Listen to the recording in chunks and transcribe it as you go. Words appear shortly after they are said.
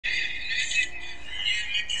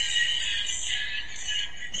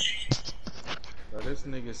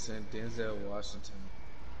This nigga sent Denzel Washington.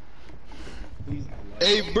 He's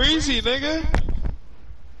Hey, Breezy, nigga.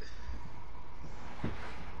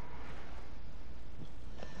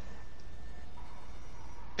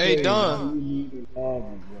 Hey, Don.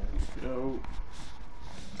 Yo.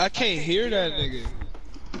 I can't hear that nigga.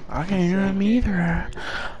 I can't hear him either.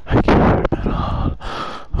 I can't hear him at all.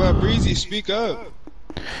 But Breezy, speak up.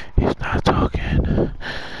 He's not talking.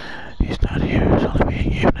 He's not here. It's only me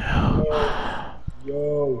and you now.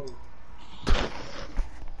 Yo.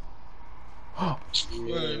 Man,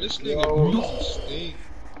 this nigga Breezy stink.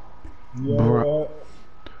 Bro.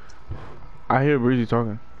 I hear Breezy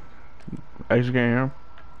talking. I actually can't hear him.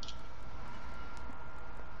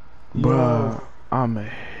 Bruh, I'm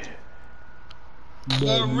a...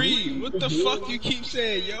 Reed, what the fuck you keep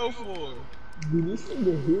saying yo for? Did this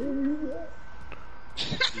nigga hear me?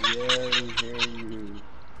 Yeah, we hear you.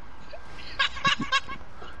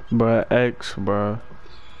 Bruh, X, bruh.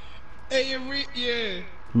 Hey, Reed, yeah.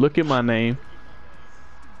 Look at my name.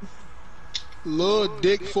 Lil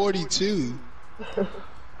Dick 42.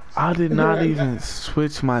 I did not even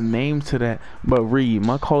switch my name to that. But Reed,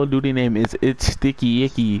 my Call of Duty name is It's Sticky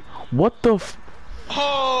Icky. What the f...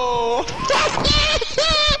 Oh!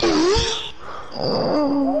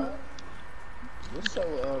 What's up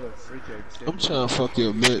with all the freak activity? I'm trying to fuck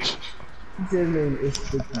your bitch. His name is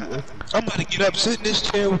Sticky Icky. I'm about to get up, sit in this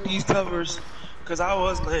chair with these covers, cause I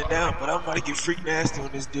was laying down, but I'm about to get freak nasty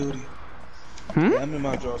on this duty. Yeah, I'm in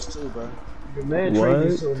my drawers too, bro. The man What? Trey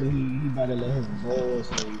just told me he about to let his balls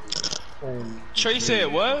hang. Trey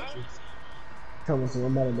said what? Tell me so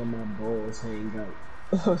I'm about to let my balls hang out.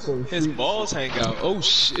 So His balls hang out. Oh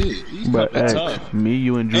shit, he's But coming X, tough. me,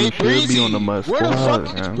 you, and Drew Hey, should Breezy, be on the must where the squad,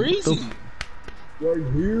 fuck is man. Breezy? right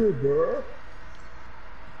here, bro.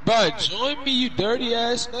 Bro, join me, you dirty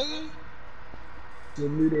ass nigga.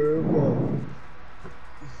 Send me the info.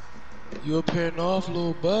 You appearing off,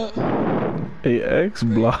 little butt. Hey, X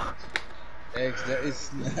block. X, that is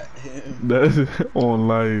not him. That's on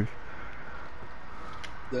live.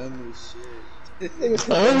 Dumb as shit.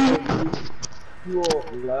 You all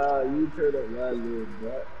lie, you turn up lie, little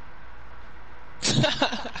bro.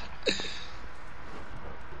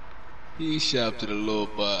 He shot to the little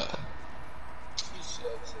butt. He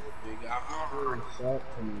shot to the big eye. Shout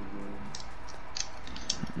to me,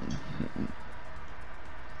 man.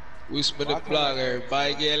 We spin the block,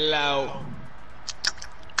 everybody get loud.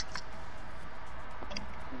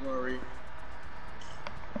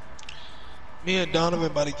 Me and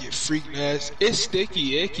Donovan about to get freak nasty. It's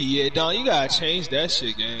sticky icky, yeah. Don, you gotta change that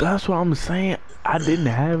shit, gang. That's what I'm saying. I didn't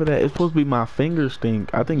have that. It's supposed to be my finger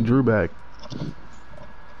stink. I think Drew back.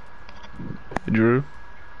 Drew?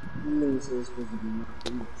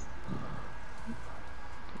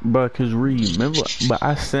 But cause Reed, remember? But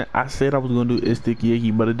I said I was gonna do It's Sticky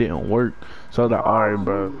Icky, but it didn't work. So I was like, alright,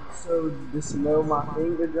 bro. So the smell my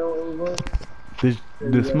finger don't work? The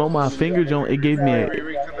smell my finger joint, it gave me a...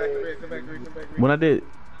 When I did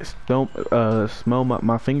smell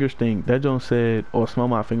my finger stink, that joint said, or smell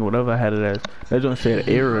my finger, whatever I had it as, that joint said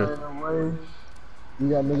error. You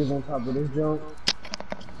got niggas on top of this joint?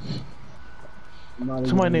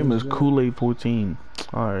 Somebody's name is Kool-Aid 14.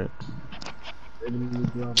 Alright.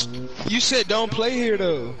 You said don't play here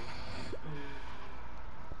though.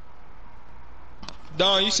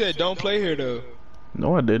 Don, you said don't play here though.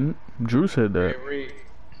 No, I didn't. Drew said that. Hey, Reed,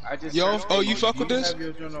 I just Yo, oh, you fuck with this?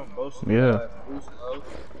 Yeah.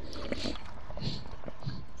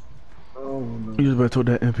 You just better told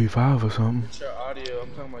that MP5 or something. It's your audio. I'm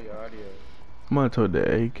talking about your audio. I'm gonna told the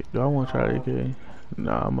AK. Do I want to try the AK?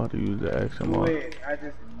 Nah, I'm about to use the XMR. Wait, I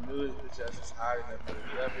just knew it was just hiding it, but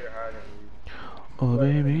you up here hiding it. Oh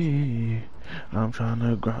baby, I'm trying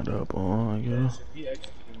to grind up on you. He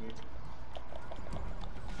executed me.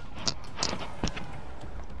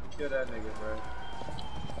 Kill that nigga, bro.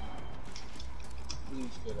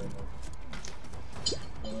 Please kill that nigga.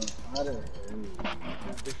 I didn't hear you.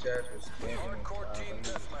 Bitch ass was scamming.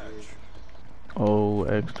 Oh,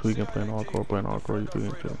 X tweaking, playing hardcore, you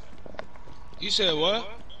tweaking too. You said what?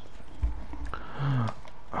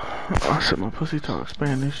 I said my pussy talk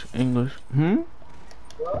Spanish, English.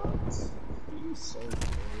 What? You so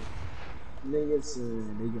gay. Niggas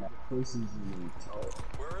said they got pussies and they talk.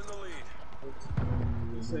 We're in the lead.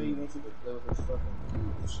 He said he wants you to play with his fucking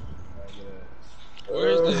boobs.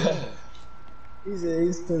 Where's that? He said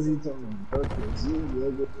he's cause he told me birthdays. You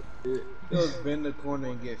nigga. He goes bend the corner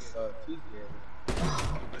and get fucked. He's gay.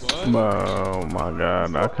 What? Oh my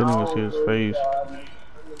god, I couldn't even see his face.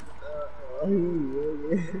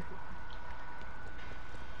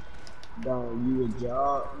 Dog, you a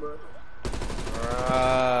job, bro?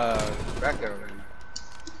 Back at him.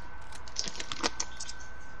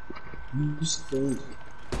 You stink.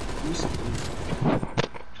 You stink.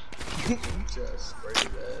 Just spray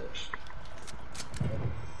that.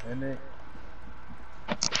 And it.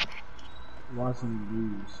 Watching the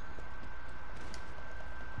news.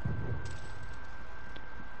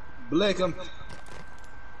 Blick him.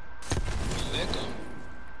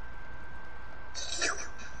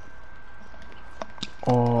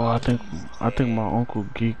 Oh, I think my uncle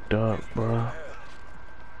geeked up, bro.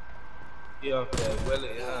 He off that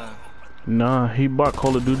Willie, huh? Nah, he bought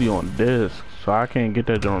Call of Duty on disc, so I can't get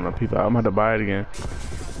that joint on the people. I'm gonna have to buy it again.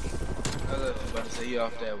 I was about to say he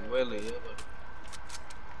off that Willie.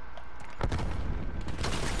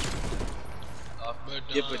 Off the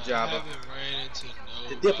dipper jobber.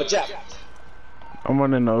 The dipper jobber. I'm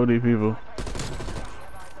running the OD people.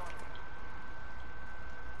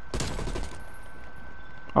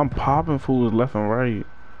 I'm popping fools left and right.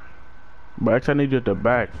 But actually I need you at the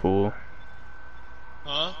back, fool.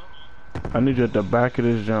 Huh? I need you at the back of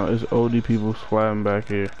this jump. It's OD people sliding back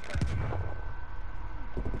here.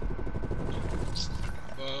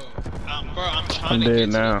 Bro, I'm trying I'm to dead get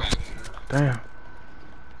now. to the back. Damn.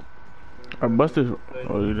 I busted.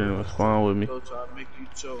 Oh, you didn't respond with me. Go try to make you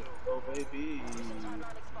choke. Oh, baby.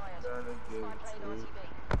 Trying to give it to you.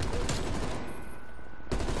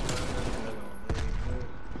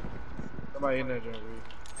 Somebody in there, John Reed.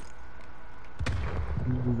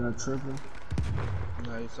 You got tripping?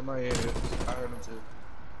 Nah, somebody in there. I heard him too.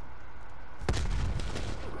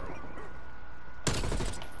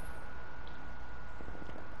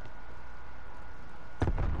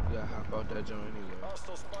 Yeah, hop out that joint anyway.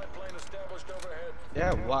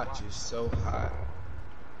 That watch is so hot.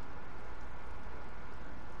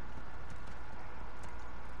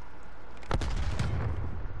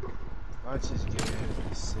 Watch is getting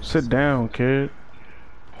Sit down, kid.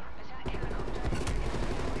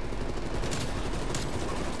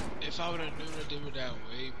 If I would have known to do it that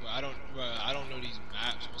way, but I don't know these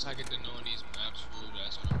maps. Once I get to knowing these maps, fool,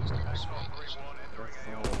 that's when I'm gonna start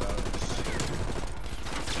respecting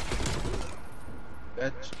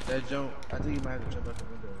that shit. That jump, I think you might have to jump out the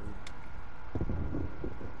window.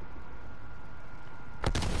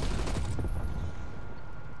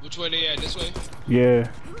 Which way they at? This way? Yeah.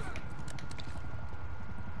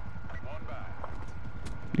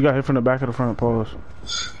 You got hit from the back of the front, pause.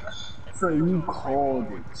 So you called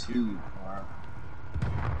it too, bro.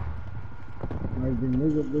 Like the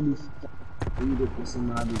nigga really beat it for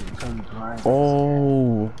somebody to come grind.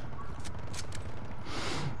 Oh.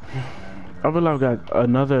 I feel like I got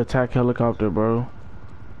another attack helicopter, bro.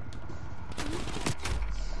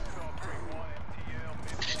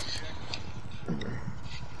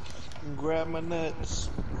 Grab my nuts.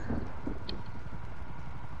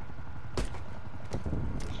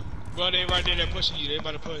 Bro, they right there, they're pushing you. They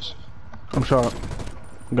about to push. I'm shot.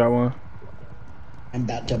 Got one. I'm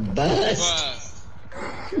about to bust.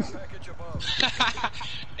 Bruh.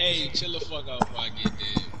 Hey, chill the fuck out before I get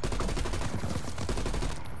dead.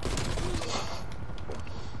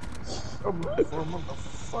 For a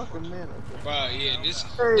motherfucking minute. Bro, yeah, this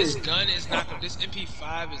gun is not gonna. This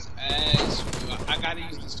MP5 is ass. Bro. I gotta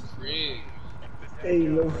use this Krig. Hey,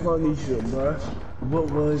 no funny shit, bro. What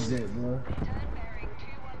was that, bro?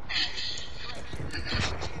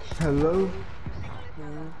 Hello?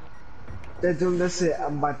 That dude that said,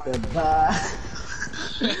 I'm about to buy.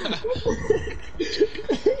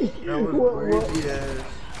 That was crazy ass.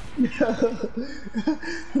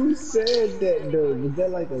 Who said that though? Was that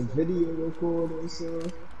like a video record or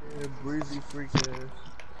something? Yeah, breezy freak ass.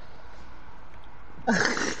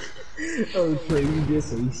 Oh, Trey, you just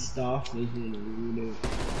say starfish in the video.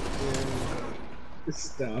 Yeah.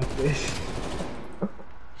 Starfish.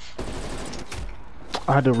 I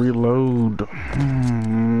had to reload.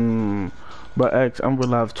 But X, I'm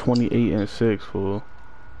alive 28 and 6, fool.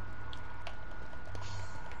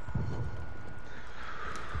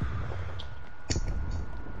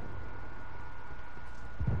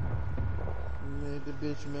 Made the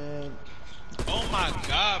bitch mad. Oh my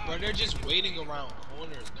god, bro, they're just waiting around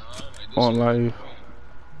corners, dog. Like, this On shit- live.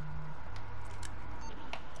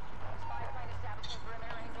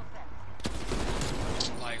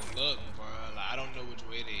 Like, look, bro, like, I don't know which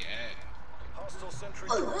way they at.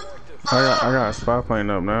 I got a spy plane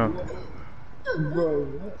up now. Bro.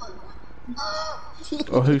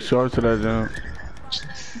 Oh, he's short to that jump.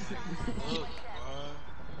 Look, bro,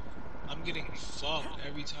 I'm getting fucked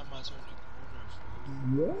every time I turn the corner,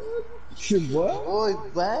 fool. What? Shit, what? Boy,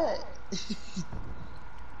 what?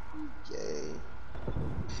 Okay.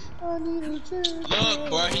 Look,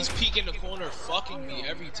 bro, he's peeking the corner, fucking me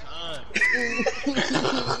every time.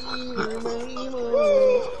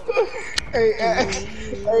 Hey,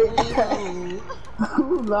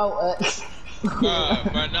 now X.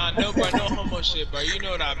 Bro, nah, no homo shit, bro. You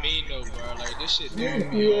know what I mean, though, bro. Like, this shit throwing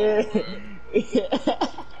me off, bro.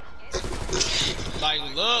 Like,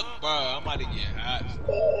 look, bro, I'm about to get hot.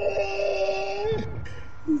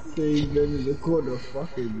 Say them in the corner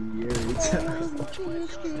fucking me every time.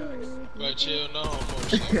 Bro, chill, no homo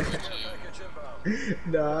shit, bro, chill.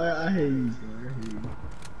 Nah, I hate you, bro. I hate you.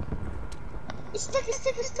 It's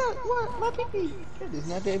stuck. What? My pee-pee. That is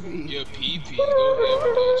not that big. Your pee-pee, go ahead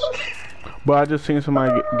with that shit. But I just seen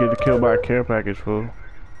somebody get killed by a care package, fool.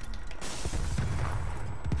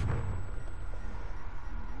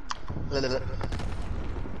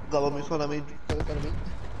 Follow me. Follow me.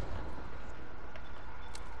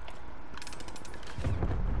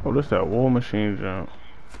 Oh, this that war machine jump.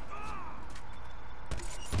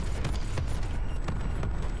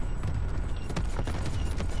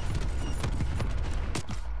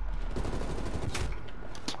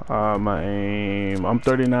 My aim. I'm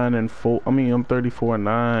 39 and 4. I mean, I'm 34 and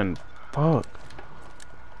 9. Fuck.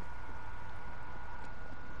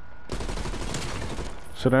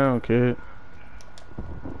 Sit down, kid.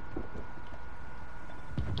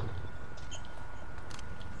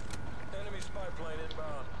 Enemy spy plane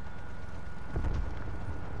inbound.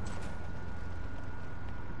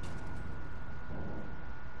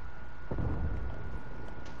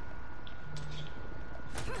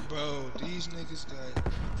 Bro, these niggas got...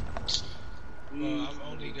 Bro, I've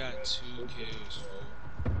only got 2 kills, fool.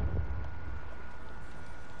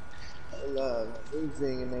 I love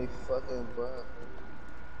everything in they fucking butt.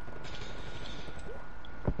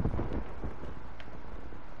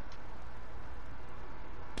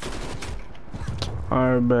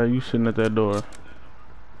 Alright, bad. You sitting at that door.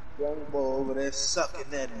 Young boy over there sucking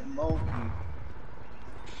that monkey.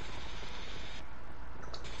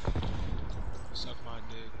 Suck my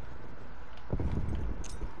dick.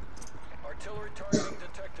 Artillery targeting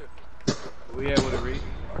detected. Where we at with it, Reed?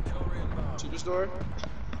 Artillery inbound. Superstore?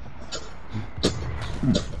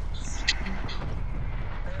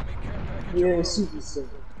 Enemy care package. Yeah, super sick.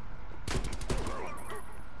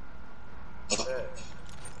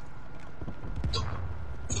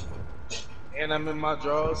 And I'm in my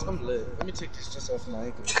drawers. I'm lit. Let me take this just off my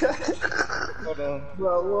ankle. Hold on.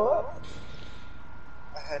 Bro, what?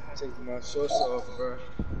 I had to take my shorts off, bro.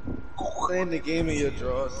 Playing the game in your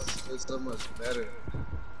drawers is so much better.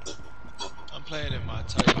 I'm playing in my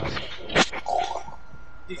tights.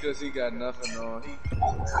 Because he got nothing on.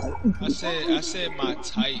 I said my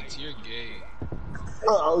tights. You're gay.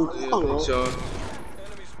 Yeah, sure.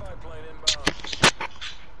 Enemy spy plane inbound.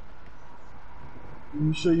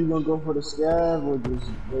 You sure you gonna go for the scav or just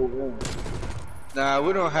go in? Nah,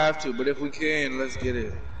 we don't have to, but if we can, let's get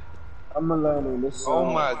it. I'm gonna land on this side. Oh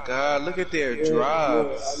my god, look at their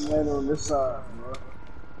drives. I'm landing on this side, bro.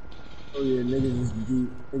 Oh yeah, niggas is deep.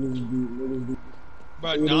 Niggas deep.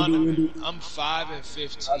 Bro, Yeah, Don, they do. I'm 5 and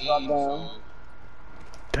 15, I dropped down. fool.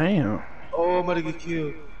 Damn. Oh, I'm gonna get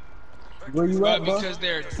killed. Where you Bro, at, bro? because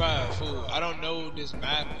they're, fool. I don't know this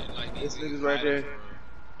map and like This these nigga's right there.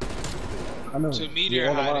 I know. To me, Yeah,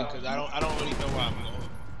 they're hold hiding on. because I don't really know where I'm going.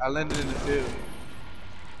 I landed in the field.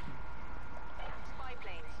 Spy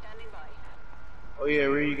plane standing by. Oh yeah,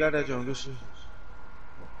 Reed, you got that joint. Good shit.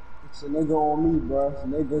 It's a nigga on me, bro. It's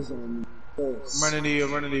niggas on me. Yes. I'm running to you,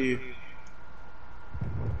 I'm running to you.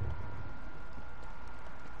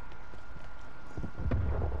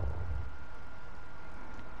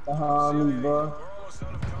 Behind me, bro. We're almost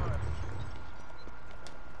out of time.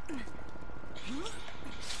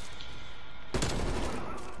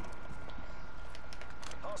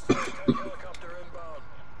 Hostile attack helicopter inbound.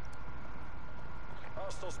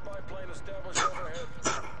 Hostile spy plane established overhead.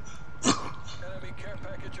 Enemy care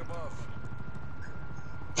package above.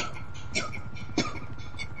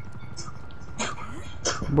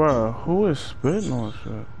 Bruh, who is spitting on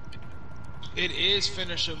shit? It is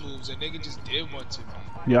finisher moves. A nigga just did one to me.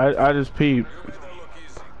 Yeah, I just peeped. You made that look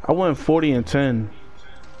easy. I went 40 and 10.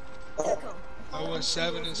 I went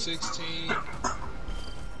 7 and 16.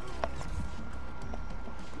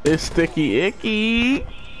 It's sticky icky.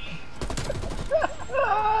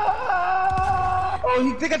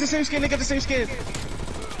 Oh, they got the same skin, they got the same skin.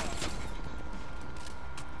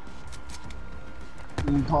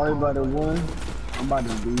 You probably about to win. I'm about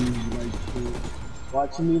to lose like shit.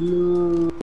 Watch me lose.